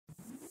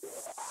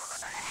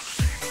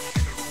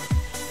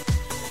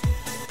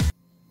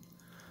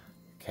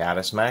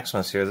Caddis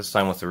Maximus here, this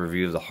time with a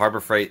review of the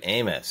Harbor Freight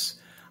Ames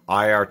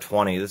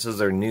IR20. This is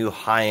their new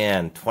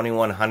high-end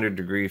 2100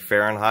 degree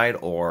Fahrenheit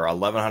or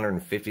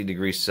 1150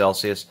 degrees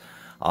Celsius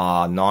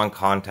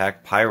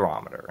non-contact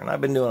pyrometer. And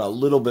I've been doing a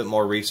little bit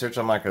more research.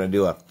 I'm not going to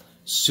do a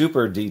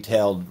super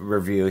detailed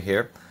review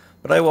here,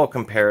 but I will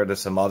compare it to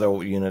some other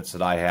units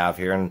that I have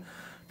here and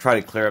try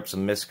to clear up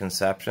some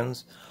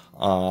misconceptions.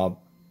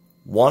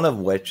 One of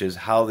which is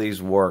how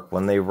these work.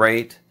 When they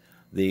rate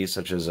these,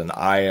 such as an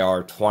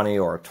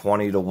IR20 or a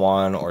 20 to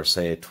 1 or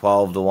say a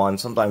 12 to 1,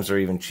 sometimes they're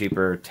even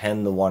cheaper,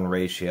 10 to 1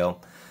 ratio.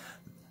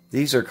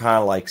 These are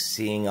kind of like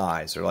seeing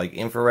eyes, or like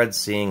infrared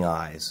seeing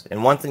eyes.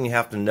 And one thing you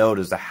have to note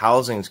is the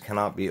housings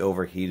cannot be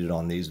overheated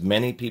on these.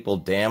 Many people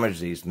damage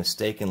these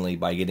mistakenly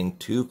by getting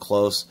too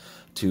close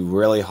to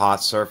really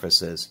hot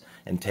surfaces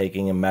and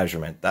taking a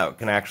measurement. That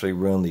can actually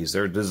ruin these.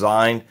 They're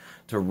designed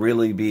to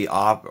really be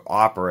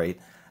operate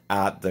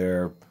at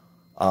their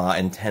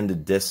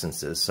intended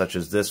distances, such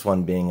as this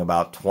one being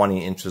about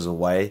 20 inches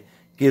away,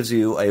 gives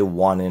you a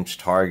 1-inch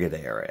target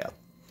area.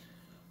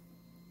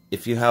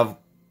 If you have,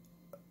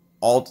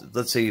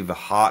 let's say you have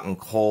hot and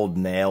cold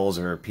nails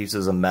or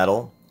pieces of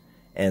metal,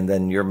 and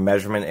then your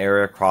measurement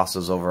area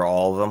crosses over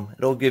all of them,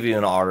 it'll give you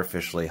an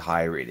artificially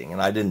high reading,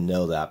 and I didn't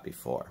know that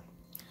before.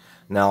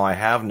 Now I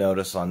have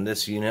noticed on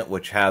this unit,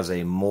 which has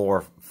a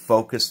more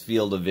focused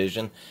field of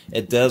vision,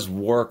 it does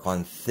work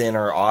on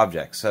thinner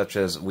objects, such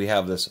as we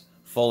have this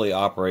fully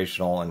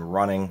operational and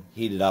running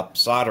heated up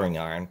soldering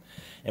iron,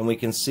 and we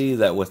can see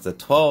that with the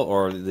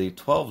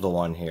 12 to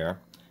 1 here,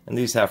 and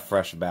these have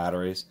fresh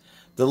batteries,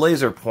 the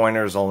laser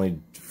pointer is only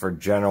for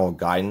general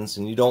guidance,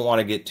 and you don't want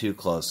to get too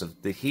close.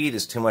 If the heat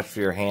is too much for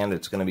your hand,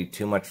 it's going to be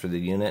too much for the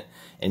unit,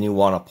 and you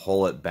want to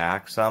pull it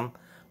back some.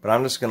 But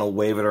I'm just going to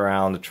wave it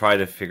around to try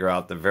to figure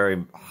out the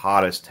very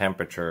hottest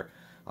temperature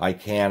I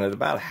can at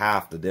about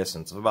half the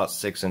distance, of about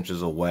 6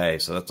 inches away.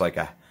 So that's like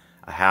a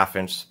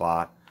half-inch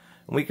spot.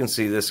 And we can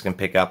see this can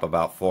pick up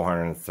about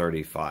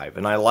 435.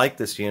 And I like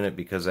this unit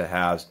because it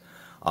has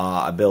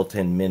a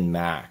built-in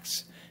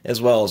min-max,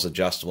 as well as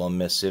adjustable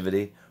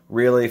emissivity.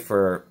 Really,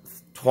 for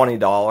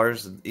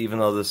 $20, even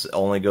though this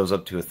only goes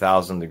up to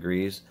 1,000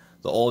 degrees,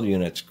 the old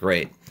unit's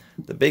great.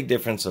 The big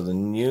difference of the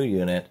new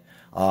unit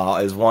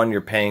is, one,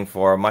 you're paying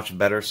for a much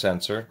better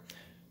sensor,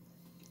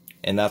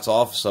 and that's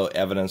also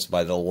evidenced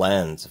by the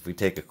lens. If we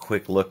take a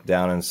quick look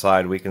down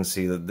inside, we can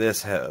see that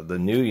the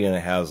new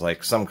unit has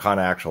like some kind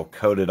of actual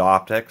coated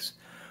optics,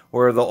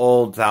 where the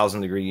old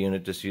 1,000 degree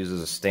unit just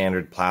uses a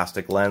standard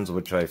plastic lens,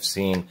 which I've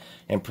seen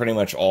in pretty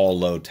much all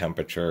low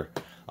temperature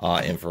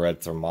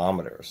infrared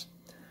thermometers.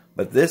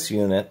 But this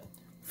unit,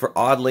 for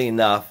oddly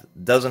enough,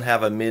 doesn't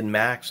have a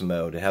min-max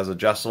mode. It has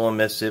adjustable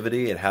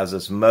emissivity. It has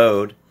this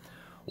mode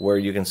where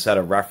you can set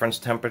a reference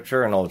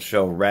temperature, and it'll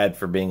show red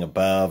for being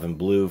above and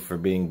blue for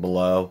being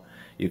below.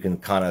 You can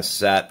kind of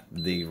set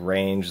the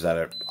range that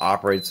it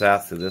operates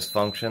at through this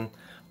function,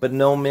 but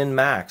no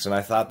min-max. And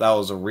I thought that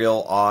was a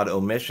real odd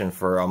omission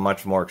for a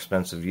much more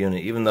expensive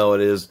unit, even though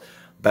it is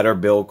better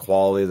build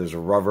quality. There's a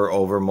rubber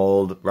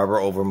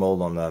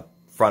overmold on the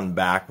front and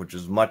back, which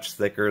is much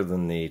thicker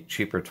than the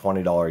cheaper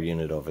 $20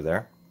 unit over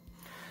there.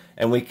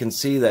 And we can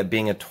see that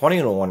being a 20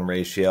 to 1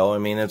 ratio, I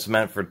mean, it's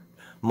meant for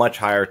much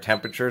higher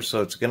temperatures,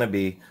 so it's going to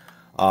be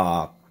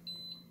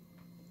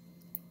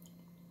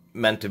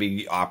meant to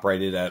be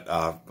operated at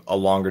a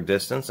longer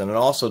distance. And it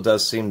also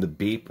does seem to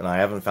beep, and I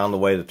haven't found a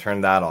way to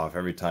turn that off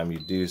every time you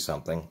do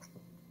something.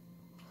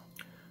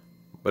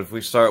 But if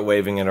we start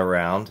waving it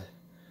around,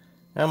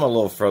 I'm a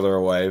little further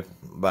away,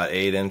 about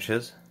 8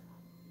 inches.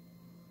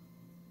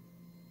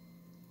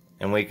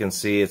 And we can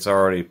see it's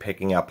already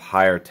picking up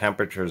higher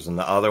temperatures than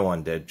the other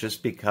one did,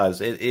 just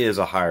because it is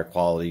a higher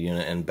quality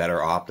unit and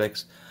better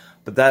optics.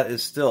 But that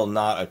is still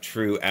not a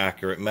true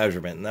accurate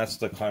measurement, and that's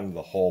the kind of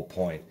the whole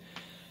point.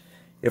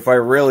 If I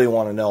really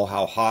want to know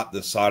how hot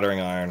this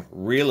soldering iron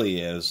really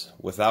is,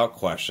 without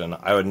question,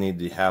 I would need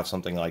to have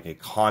something like a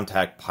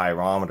contact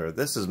pyrometer.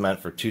 This is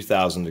meant for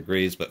 2,000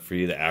 degrees, but for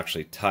you to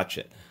actually touch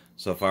it.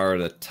 So if I were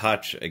to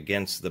touch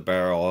against the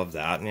barrel of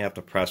that, and you have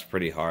to press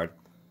pretty hard,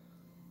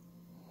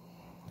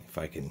 if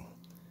I can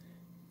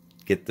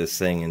get this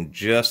thing in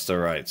just the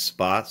right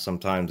spot.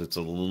 Sometimes it's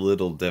a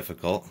little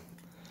difficult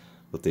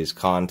with these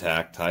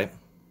contact type.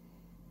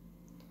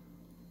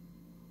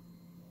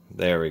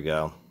 There we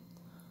go.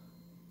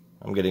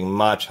 I'm getting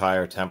much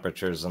higher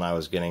temperatures than I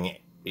was getting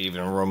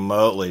even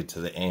remotely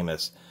to the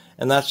Ames.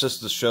 And that's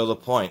just to show the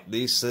point.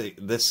 These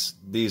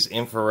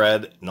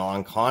infrared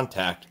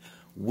non-contact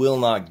will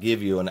not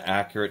give you an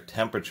accurate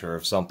temperature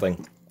of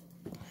something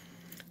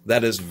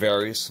that is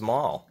very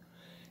small.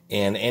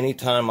 And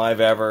anytime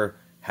I've ever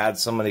had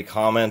somebody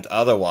comment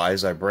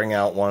otherwise, I bring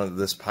out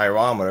this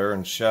pyrometer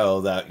and show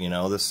that, you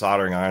know, this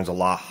soldering iron's a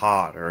lot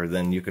hotter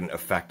than you can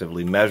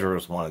effectively measure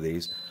with one of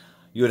these.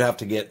 You would have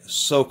to get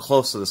so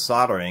close to the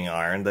soldering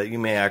iron that you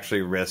may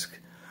actually risk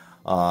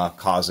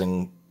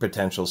causing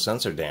potential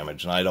sensor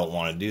damage. And I don't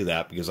want to do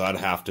that, because I'd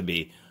have to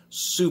be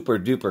super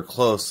duper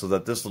close so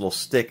that this little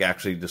stick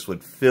actually just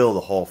would fill the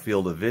whole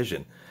field of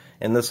vision.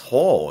 And this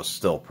hole is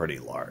still pretty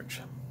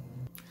large.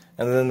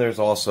 And then there's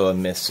also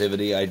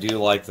emissivity. I do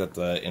like that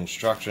the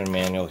instruction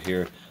manual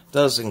here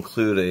does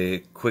include a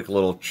quick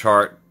little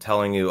chart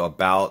telling you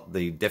about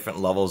the different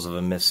levels of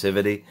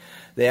emissivity.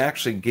 They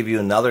actually give you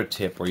another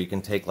tip where you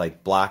can take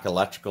like black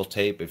electrical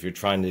tape if you're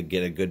trying to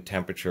get a good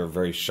temperature of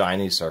very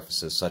shiny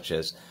surfaces such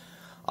as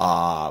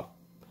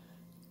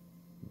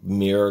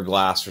mirror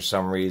glass for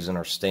some reason,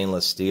 or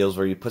stainless steels,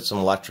 where you put some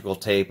electrical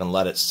tape and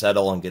let it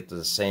settle and get to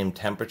the same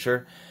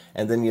temperature,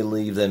 and then you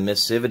leave the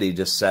emissivity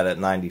just set at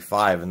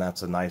 95, and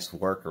that's a nice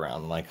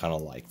workaround, and I kind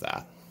of like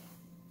that.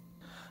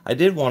 I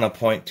did want to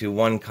point to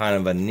one kind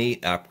of a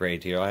neat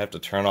upgrade here. I have to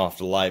turn off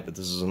the light, but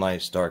this is a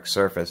nice dark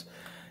surface,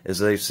 is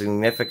they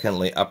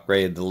significantly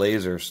upgraded the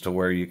lasers to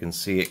where you can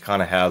see it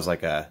kind of has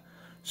like a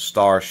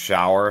star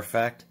shower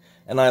effect,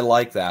 and I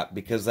like that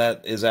because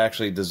that is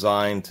actually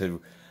designed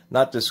to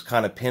not just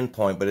kind of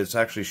pinpoint, but it's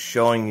actually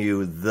showing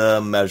you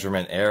the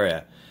measurement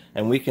area.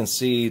 And we can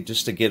see,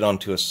 just to get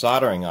onto a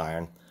soldering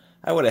iron,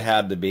 I would have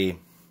had to be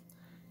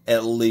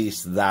at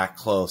least that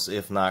close,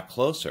 if not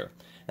closer.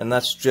 And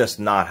that's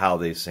just not how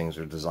these things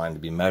are designed to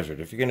be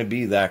measured. If you're going to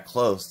be that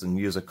close, then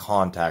use a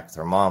contact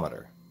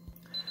thermometer.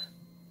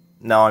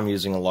 Now I'm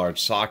using a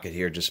large socket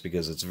here just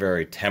because it's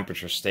very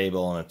temperature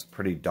stable and it's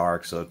pretty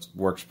dark, so it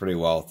works pretty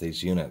well with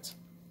these units.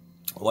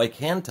 What I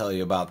can tell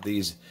you about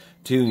these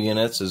two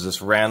units is just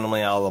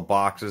randomly out of the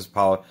boxes,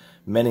 probably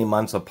many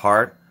months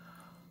apart,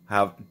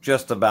 have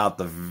just about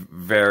the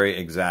very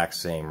exact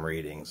same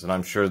readings. And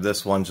I'm sure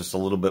this one's just a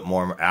little bit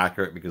more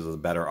accurate because of the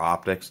better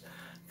optics.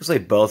 Because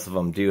like both of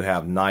them do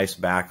have nice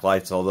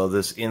backlights, although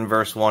this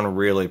inverse one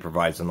really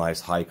provides a nice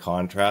high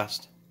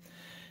contrast.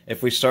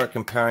 If we start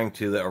comparing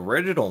to the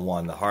original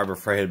one that Harbor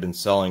Freight had been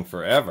selling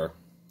forever,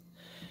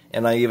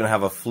 and I even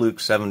have a Fluke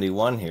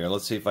 71 here.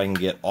 Let's see if I can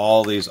get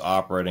all these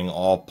operating,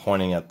 all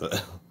pointing at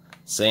the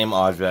same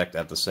object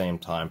at the same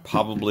time.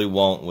 Probably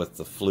won't with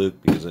the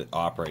Fluke because it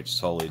operates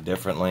totally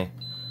differently.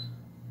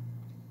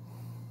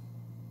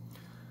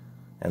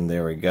 And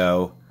there we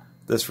go.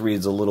 This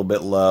reads a little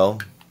bit low.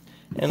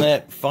 And I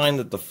find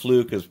that the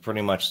Fluke is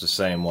pretty much the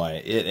same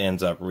way. It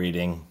ends up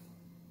reading,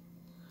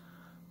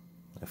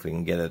 if we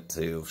can get it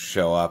to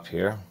show up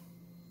here.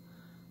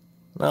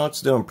 No,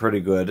 it's doing pretty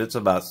good. It's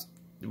about,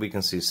 we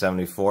can see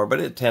 74, but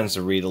it tends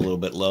to read a little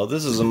bit low.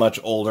 This is a much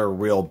older,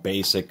 real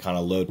basic kind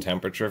of low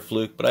temperature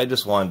Fluke, but I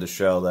just wanted to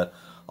show that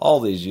all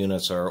these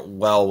units are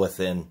well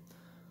within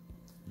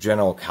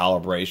general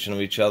calibration of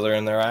each other,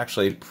 and they're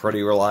actually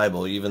pretty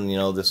reliable. Even, you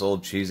know, this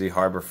old cheesy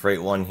Harbor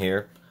Freight one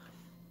here,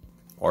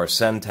 or a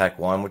Centec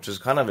one, which is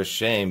kind of a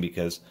shame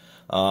because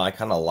I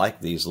kind of like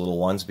these little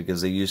ones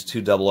because they use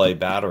 2 AA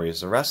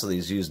batteries. The rest of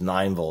these use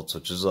 9 volts,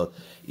 which is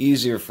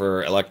easier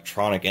for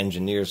electronic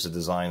engineers to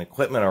design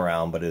equipment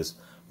around, but is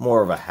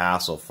more of a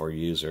hassle for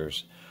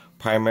users.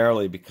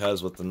 Primarily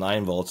because with the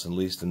 9 volts, at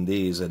least in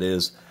these, it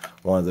is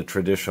one of the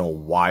traditional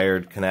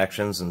wired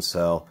connections, and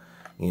so,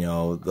 you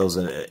know, those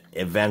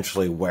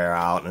eventually wear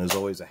out, and there's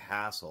always a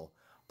hassle.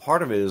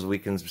 Part of it is we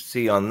can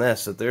see on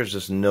this that there's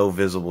just no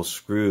visible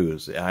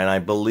screws, and I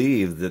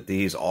believe that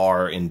these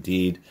are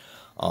indeed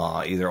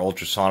either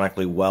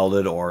ultrasonically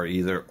welded or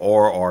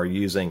are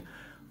using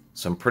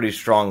some pretty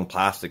strong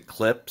plastic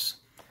clips,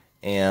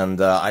 and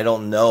I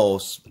don't know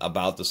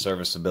about the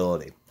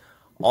serviceability.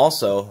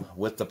 Also,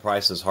 with the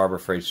prices Harbor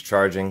Freight's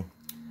charging,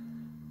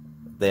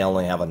 they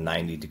only have a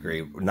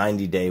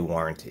 90-day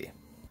warranty.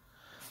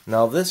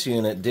 Now this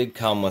unit did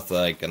come with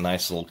like a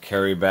nice little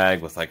carry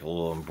bag with like a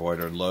little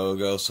embroidered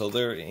logo, so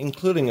they're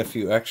including a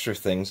few extra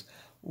things.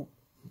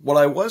 What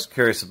I was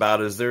curious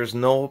about is there's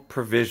no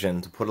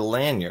provision to put a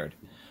lanyard,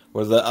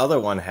 where the other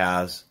one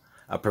has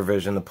a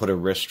provision to put a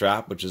wrist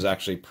strap, which is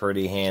actually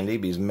pretty handy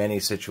because many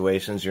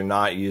situations you're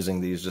not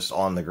using these just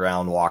on the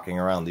ground walking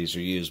around. These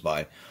are used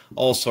by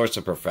all sorts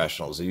of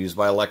professionals. They're used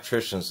by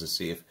electricians to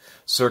see if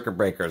circuit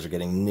breakers are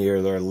getting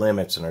near their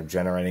limits and are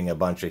generating a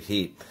bunch of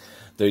heat.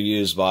 They're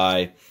used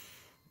by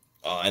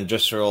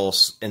industrial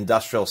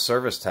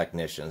service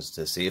technicians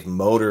to see if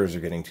motors are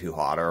getting too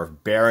hot or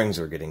if bearings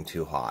are getting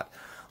too hot.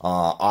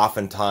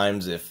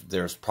 Oftentimes, if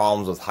there's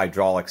problems with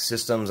hydraulic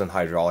systems and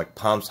hydraulic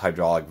pumps,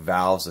 hydraulic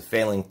valves, the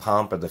failing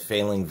pump or the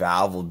failing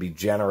valve will be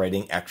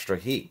generating extra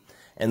heat,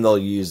 and they'll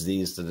use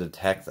these to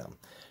detect them.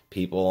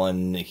 People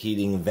in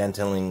heating,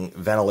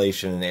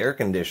 ventilation, and air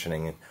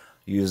conditioning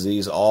use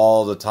these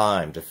all the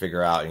time to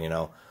figure out, you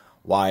know,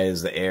 why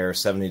is the air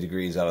 70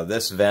 degrees out of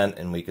this vent,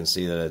 and we can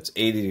see that it's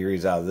 80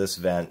 degrees out of this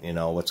vent, you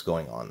know, what's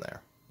going on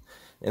there.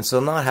 And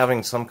so not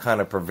having some kind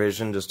of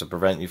provision just to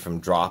prevent you from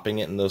dropping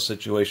it in those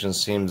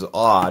situations seems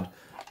odd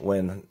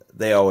when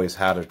they always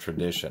had a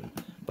tradition.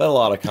 But a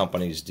lot of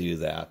companies do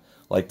that.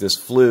 Like this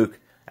Fluke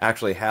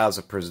actually has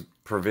a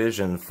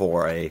provision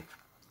for a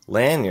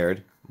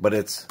lanyard, but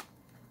it's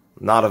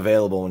not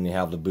available when you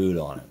have the boot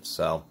on it.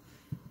 So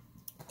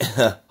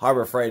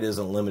Harbor Freight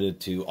isn't limited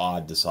to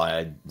odd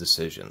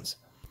decisions.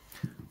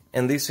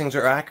 And these things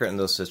are accurate in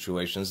those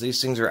situations.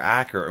 These things are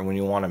accurate when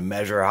you want to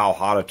measure how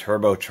hot a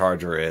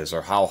turbocharger is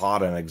or how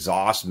hot an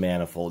exhaust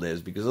manifold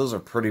is, because those are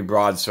pretty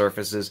broad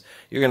surfaces.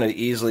 You're going to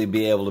easily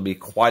be able to be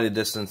quite a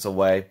distance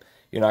away,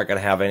 You're not going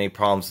to have any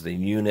problems with the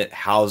unit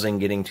housing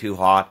getting too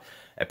hot.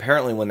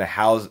 Apparently, when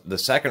the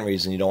second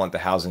reason you don't want the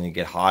housing to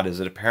get hot is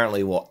it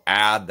apparently will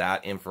add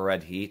that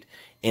infrared heat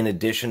in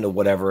addition to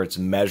whatever it's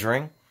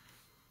measuring,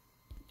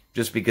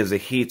 just because the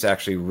heat's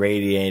actually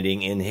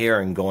radiating in here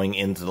and going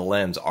into the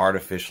lens,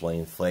 artificially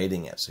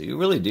inflating it. So you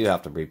really do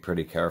have to be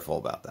pretty careful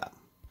about that.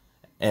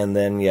 And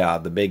then, yeah,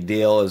 the big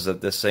deal is that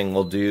this thing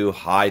will do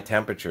high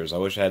temperatures. I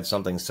wish I had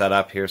something set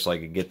up here so I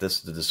could get this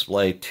to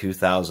display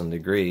 2,000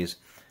 degrees.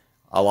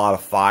 A lot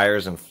of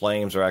fires and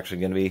flames are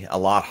actually going to be a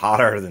lot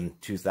hotter than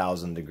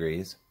 2,000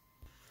 degrees.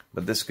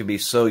 But this could be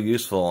so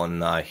useful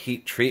in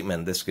heat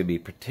treatment. This could be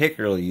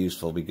particularly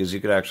useful because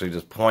you could actually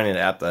just point it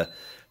at the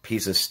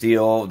piece of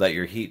steel that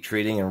you're heat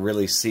treating and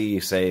really see,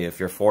 say, if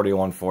your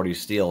 4140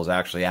 steel is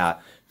actually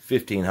at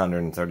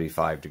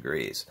 1,535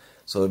 degrees.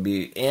 So it'd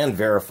be, and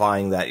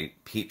verifying that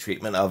heat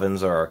treatment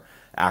ovens are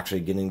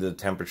actually getting to the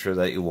temperature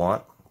that you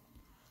want.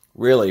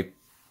 Really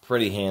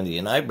pretty handy.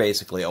 And I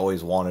basically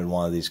always wanted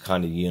one of these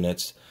kind of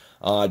units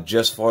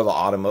just for the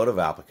automotive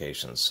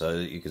applications. So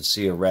that you could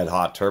see a red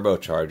hot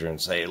turbocharger and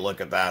say, look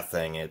at that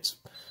thing, it's,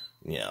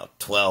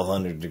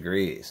 1,200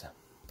 degrees.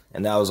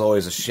 And that was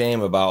always a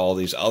shame about all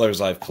these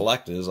others I've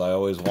collected, is I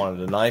always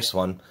wanted a nice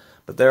one,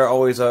 but they're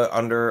always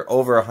over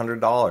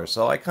 $100.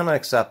 So I kind of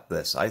accept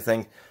this. I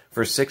think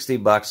for 60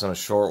 bucks on a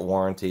short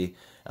warranty,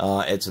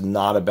 it's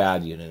not a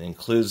bad unit. It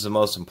includes the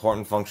most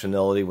important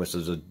functionality, which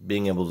is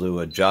being able to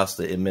adjust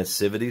the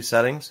emissivity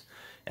settings.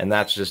 And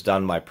that's just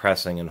done by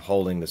pressing and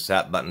holding the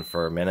set button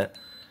for a minute.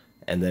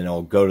 And then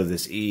it'll go to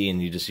this E,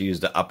 and you just use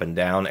the up and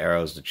down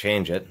arrows to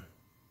change it.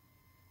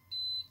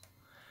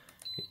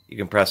 You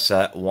can press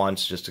set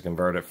once just to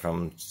convert it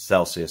from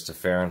Celsius to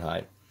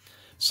Fahrenheit.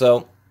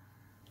 So,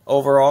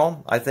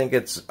 overall, I think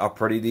it's a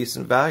pretty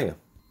decent value.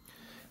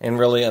 And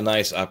really a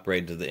nice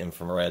upgrade to the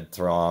infrared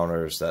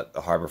thermometers that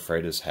Harbor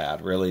Freight has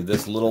had. Really,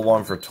 this little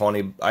one for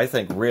 20, I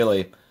think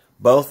really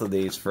both of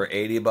these for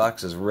 80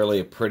 bucks is really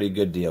a pretty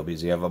good deal,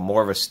 because you have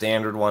more of a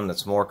standard one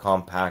that's more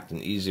compact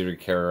and easier to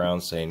carry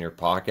around, say, in your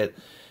pocket.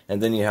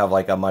 And then you have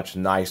like a much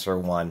nicer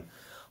one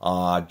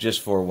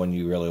just for when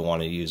you really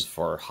want to use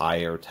for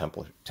higher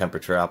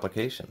temperature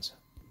applications.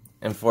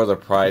 And for the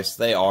price,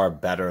 they are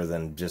better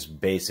than just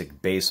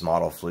basic base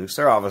model flukes.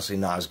 They're obviously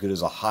not as good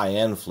as a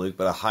high-end fluke,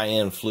 but a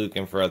high-end fluke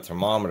infrared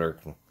thermometer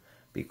can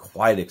be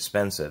quite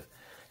expensive.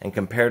 And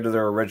compared to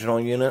their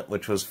original unit,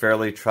 which was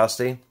fairly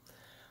trusty,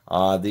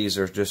 these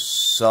are just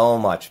so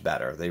much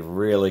better. They've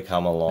really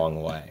come a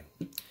long way.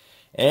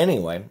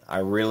 Anyway, I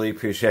really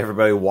appreciate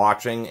everybody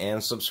watching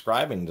and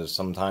subscribing to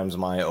sometimes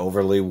my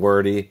overly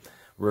wordy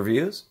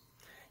reviews.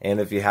 And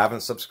if you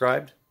haven't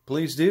subscribed,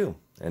 please do.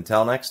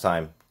 Until next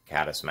time,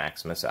 Catus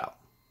Maximus out.